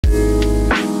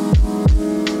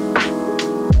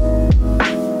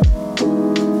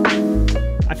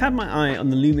had my eye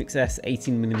on the LUMIX S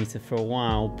 18mm for a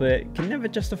while, but can never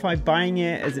justify buying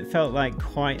it as it felt like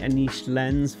quite a niche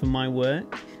lens for my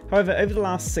work. However, over the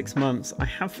last 6 months, I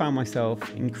have found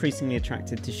myself increasingly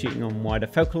attracted to shooting on wider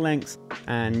focal lengths,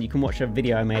 and you can watch a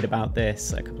video I made about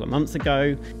this a couple of months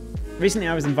ago. Recently,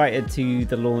 I was invited to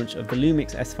the launch of the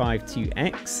LUMIX S5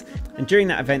 2X, and during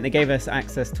that event, they gave us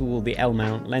access to all the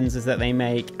L-mount lenses that they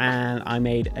make, and I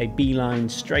made a beeline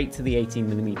straight to the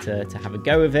 18mm to have a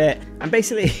go of it, and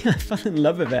basically, I fell in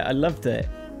love with it. I loved it.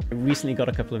 I recently got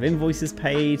a couple of invoices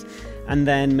paid and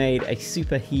then made a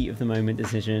super heat of the moment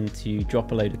decision to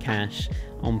drop a load of cash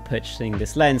on purchasing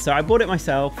this lens. So I bought it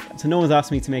myself. So no one's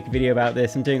asked me to make a video about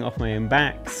this. I'm doing it off my own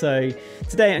back. So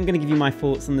today I'm going to give you my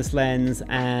thoughts on this lens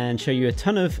and show you a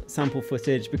ton of sample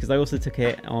footage because I also took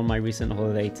it on my recent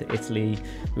holiday to Italy.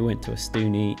 We went to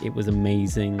Ostuni. It was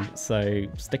amazing. So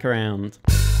stick around.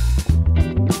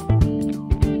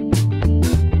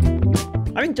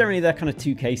 I think generally there are kind of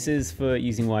two cases for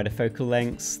using wider focal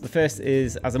lengths. The first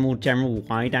is as a more general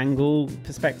wide angle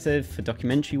perspective for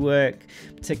documentary work,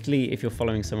 particularly if you're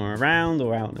following someone around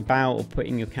or out and about or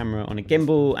putting your camera on a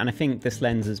gimbal, and I think this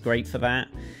lens is great for that.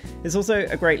 It's also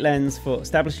a great lens for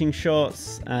establishing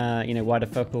shots. Wider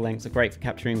focal lengths are great for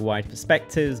capturing wide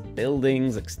perspectives,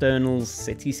 buildings, externals,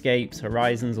 cityscapes,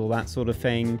 horizons, all that sort of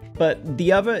thing. But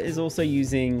the other is also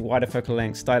using wider focal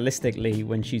lengths stylistically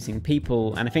when shooting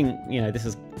people, and I think, this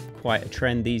is quite a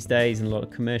trend these days in a lot of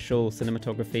commercial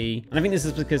cinematography. And I think this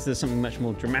is because there's something much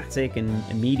more dramatic and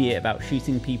immediate about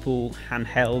shooting people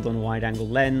handheld on a wide angle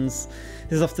lens.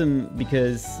 This is often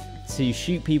because to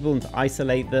shoot people and to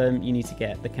isolate them, you need to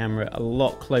get the camera a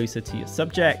lot closer to your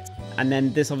subject. And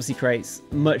then this obviously creates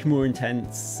much more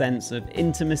intense sense of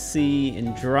intimacy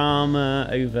and drama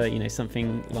over,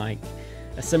 something like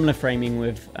a similar framing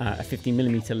with a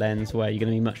 50mm lens where you're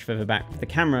going to be much further back with the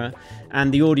camera, and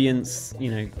the audience,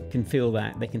 can feel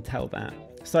that, they can tell that.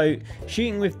 So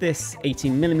shooting with this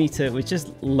 18mm was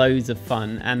just loads of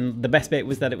fun, and the best bit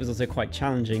was that it was also quite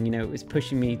challenging. It was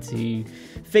pushing me to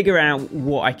figure out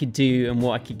what I could do and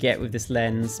what I could get with this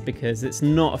lens because it's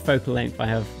not a focal length I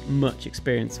have much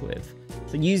experience with.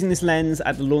 So using this lens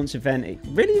at the launch event, it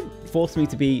really forced me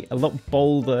to be a lot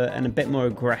bolder and a bit more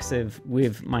aggressive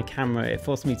with my camera. It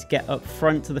forced me to get up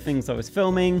front to the things I was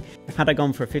filming. Had I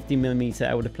gone for a 50mm,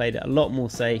 I would have played it a lot more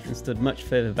safe and stood much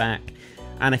further back.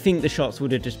 And I think the shots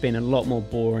would have just been a lot more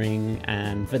boring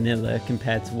and vanilla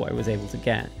compared to what I was able to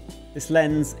get. This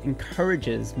lens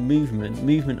encourages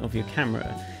movement of your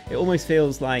camera. It almost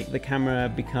feels like the camera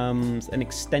becomes an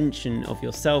extension of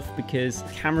yourself because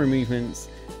camera movements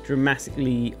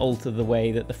dramatically alter the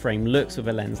way that the frame looks with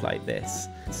a lens like this.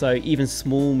 So even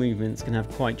small movements can have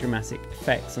quite dramatic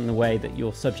effects on the way that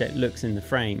your subject looks in the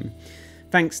frame.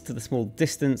 Thanks to the small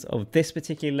distance of this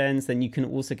particular lens, then you can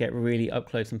also get really up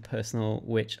close and personal,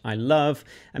 which I love,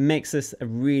 and makes this a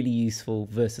really useful,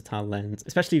 versatile lens,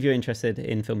 especially if you're interested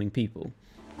in filming people.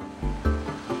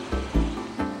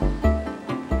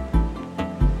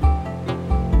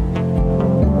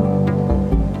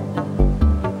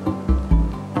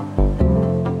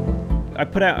 I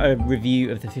put out a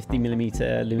review of the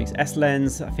 50mm LUMIX S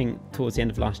lens, I think towards the end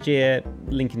of last year.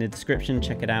 Link in the description,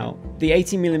 check it out. The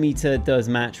 18mm does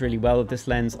match really well with this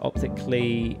lens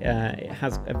optically. It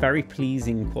has a very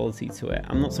pleasing quality to it.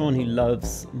 I'm not someone who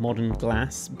loves modern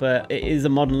glass, but it is a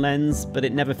modern lens, but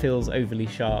it never feels overly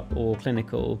sharp or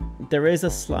clinical. There is a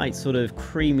slight sort of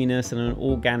creaminess and an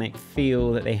organic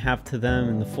feel that they have to them,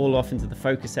 and the fall off into the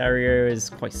focus area is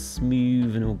quite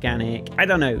smooth and organic. I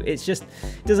don't know, it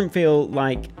doesn't feel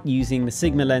like using the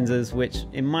Sigma lenses, which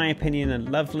in my opinion are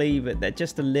lovely, but they're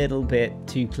just a little bit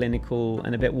too clinical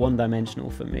and a bit one-dimensional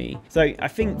for me. So I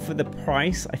think for the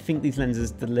price, I think these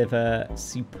lenses deliver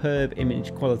superb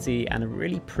image quality and a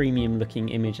really premium looking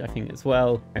image, I think, as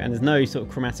well. And there's no sort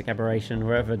of chromatic aberration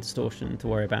or other distortion to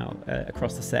worry about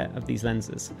across the set of these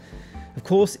lenses. Of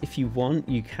course, if you want,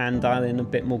 you can dial in a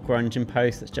bit more grunge in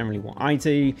post. That's generally what I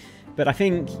do. But I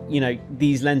think,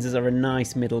 these lenses are a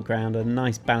nice middle ground, a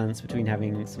nice balance between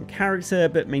having some character,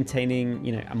 but maintaining,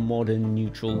 a modern,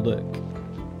 neutral look.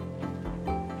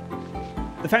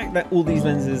 The fact that all these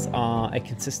lenses are a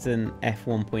consistent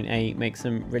f1.8 makes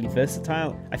them really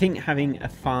versatile. I think having a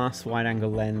fast wide-angle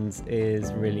lens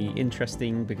is really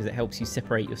interesting because it helps you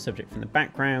separate your subject from the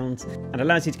background and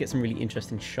allows you to get some really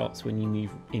interesting shots when you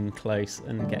move in close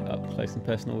and get up close and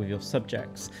personal with your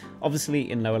subjects.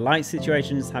 Obviously, in lower light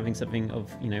situations, having something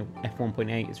of,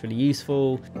 f1.8 is really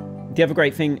useful. The other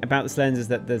great thing about this lens is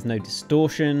that there's no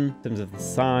distortion in terms of the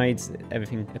sides.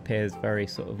 Everything appears very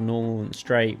sort of normal and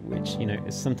straight, which, you know,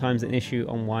 is sometimes an issue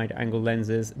on wide angle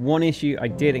lenses. One issue I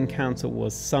did encounter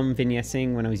was some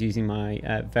vignetting when I was using my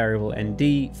variable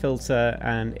ND filter,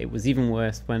 and it was even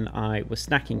worse when I was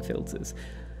snacking filters.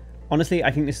 Honestly,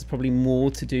 I think this is probably more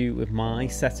to do with my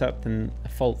setup than a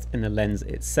fault in the lens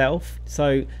itself.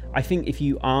 So I think if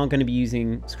you are going to be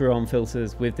using screw-on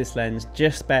filters with this lens,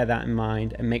 just bear that in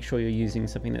mind and make sure you're using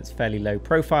something that's fairly low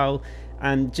profile,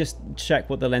 and just check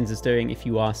what the lens is doing if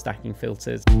you are stacking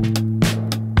filters.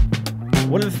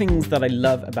 One of the things that I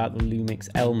love about the LUMIX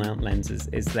L mount lenses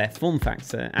is their form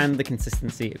factor and the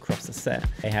consistency across the set.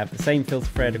 They have the same filter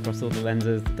thread across all the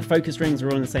lenses. The focus rings are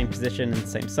all in the same position and the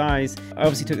same size. I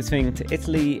obviously took this thing to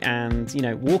Italy, and, you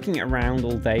know, walking it around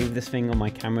all day with this thing on my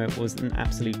camera was an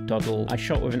absolute doddle. I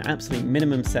shot with an absolute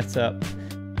minimum setup.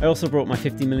 I also brought my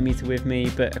 50mm with me,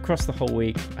 but across the whole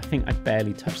week, I think I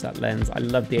barely touched that lens. I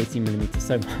love the 18mm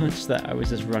so much that I was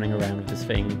just running around with this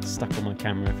thing stuck on my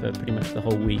camera for pretty much the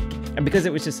whole week. And because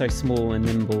it was just so small and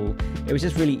nimble, it was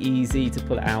just really easy to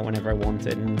pull it out whenever I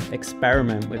wanted and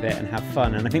experiment with it and have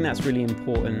fun. And I think that's really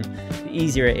important. The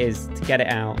easier it is to get it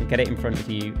out and get it in front of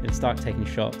you and start taking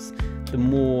shots, the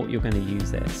more you're going to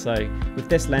use it. So with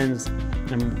this lens,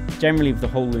 and generally with the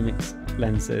whole LUMIX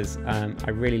lenses, I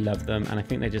really love them, and I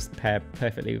think they just pair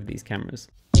perfectly with these cameras.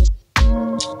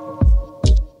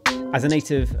 As a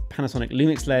native Panasonic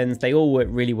LUMIX lens, they all work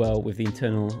really well with the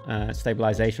internal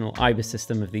stabilization or IBIS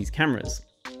system of these cameras.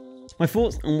 My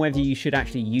thoughts on whether you should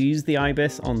actually use the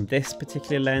IBIS on this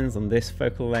particular lens, on this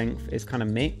focal length, is kind of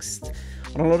mixed.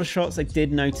 On a lot of shots, I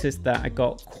did notice that I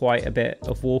got quite a bit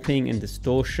of warping and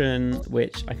distortion,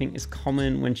 which I think is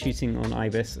common when shooting on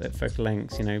IBIS at focal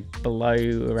lengths, you know, below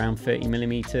around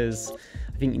 30mm.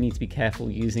 I think you need to be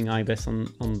careful using IBIS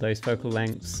on those focal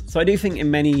lengths. So I do think in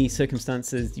many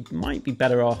circumstances, you might be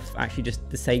better off actually just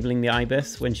disabling the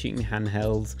IBIS when shooting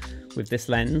handheld with this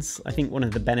lens. I think one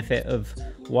of the benefit of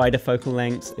wider focal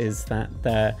lengths is that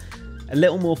they're a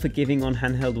little more forgiving on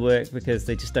handheld work because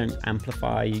they just don't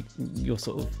amplify your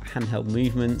sort of handheld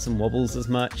movements and wobbles as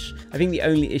much. I think the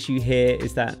only issue here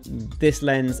is that this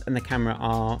lens and the camera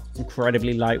are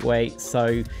incredibly lightweight,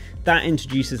 so that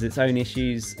introduces its own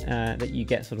issues, that you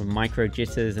get sort of micro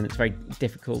jitters, and it's very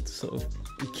difficult to sort of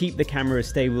keep the camera as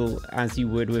stable as you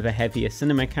would with a heavier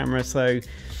cinema camera. So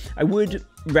I would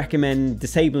recommend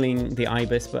disabling the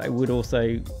IBIS, but I would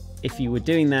also, if you were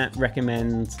doing that,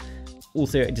 recommend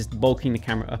also just bulking the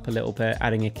camera up a little bit,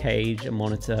 adding a cage, a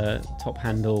monitor, top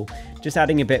handle, just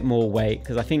adding a bit more weight,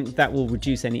 because I think that will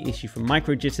reduce any issue from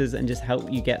micro jitters and just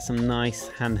help you get some nice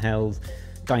handheld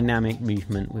dynamic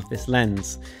movement with this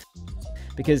lens.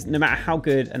 Because no matter how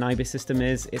good an IBIS system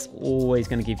is, it's always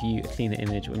going to give you a cleaner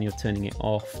image when you're turning it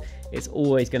off. It's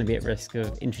always going to be at risk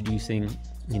of introducing,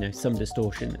 you know, some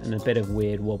distortion and a bit of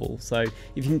weird wobble. So if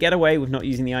you can get away with not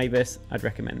using the IBIS, I'd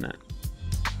recommend that.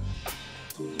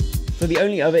 So the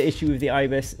only other issue with the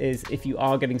IBIS is if you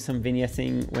are getting some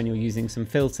vignetting when you're using some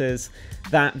filters,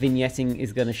 that vignetting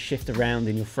is going to shift around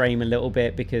in your frame a little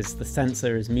bit because the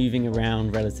sensor is moving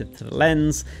around relative to the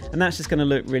lens, and that's just going to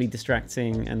look really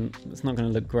distracting and it's not going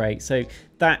to look great. So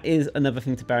that is another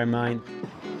thing to bear in mind.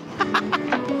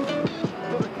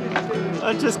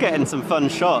 I'm just getting some fun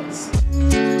shots.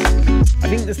 I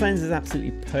think this lens is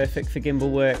absolutely perfect for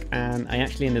gimbal work, and I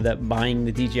actually ended up buying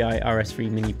the DJI RS3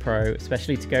 Mini Pro,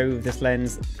 especially to go with this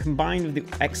lens, combined with the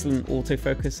excellent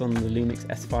autofocus on the LUMIX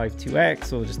S5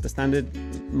 2X or just the standard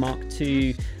Mark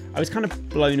II. I was kind of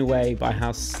blown away by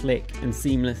how slick and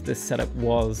seamless this setup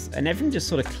was, and everything just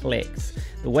sort of clicked.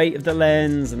 The weight of the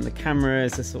lens and the camera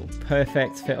is a sort of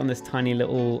perfect fit on this tiny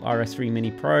little RS3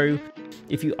 Mini Pro.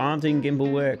 If you are doing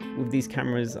gimbal work with these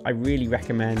cameras, I really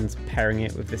recommend pairing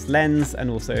it with this lens and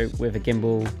also with a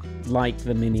gimbal like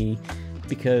the Mini,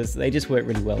 because they just work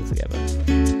really well together.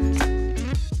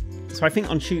 So I think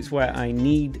on shoots where I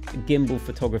need gimbal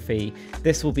photography,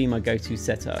 this will be my go-to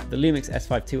setup. The LUMIX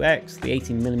S5 2X, the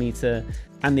 18mm,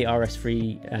 and the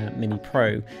RS3 Mini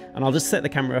Pro. And I'll just set the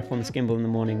camera up on this gimbal in the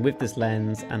morning with this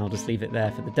lens, and I'll just leave it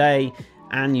there for the day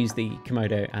and use the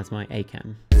Komodo as my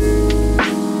A-cam.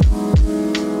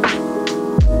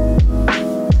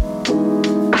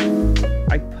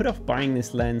 I put off buying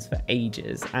this lens for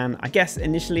ages, and I guess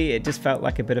initially it just felt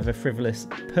like a bit of a frivolous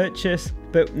purchase,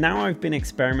 but now I've been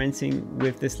experimenting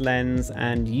with this lens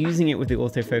and using it with the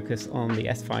autofocus on the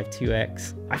S5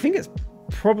 2X. I think it's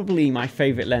probably my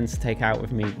favorite lens to take out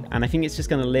with me, and I think it's just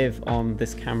going to live on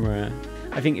this camera.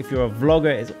 I think if you're a vlogger,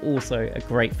 it's also a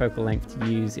great focal length to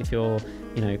use if you're,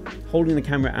 you know, holding the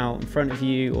camera out in front of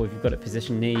you, or if you've got it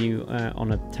positioned near you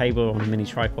on a table or on a mini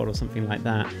tripod or something like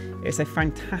that. It's a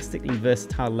fantastically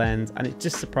versatile lens, and it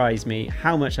just surprised me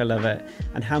how much I love it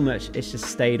and how much it's just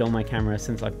stayed on my camera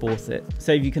since I bought it.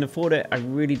 So if you can afford it, I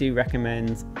really do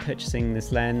recommend purchasing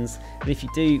this lens. And if you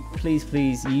do, please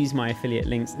use my affiliate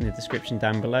links in the description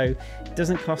down below. It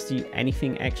doesn't cost you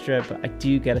anything extra, but I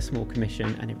do get a small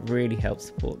commission, and it really helps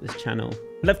support this channel.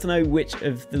 I'd love to know which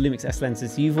of the LUMIX S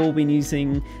lenses you've all been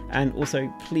using, and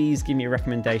also please give me a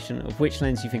recommendation of which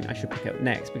lens you think I should pick up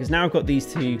next, because now I've got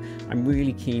these two, I'm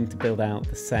really keen to build out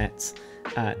the set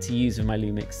to use with my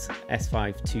LUMIX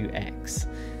S5 2X.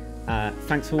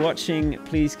 Thanks for watching.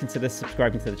 Please consider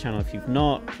subscribing to the channel if you've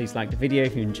not. Please like the video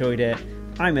if you enjoyed it.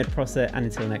 I'm Ed Prosser, and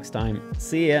until next time,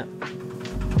 see ya.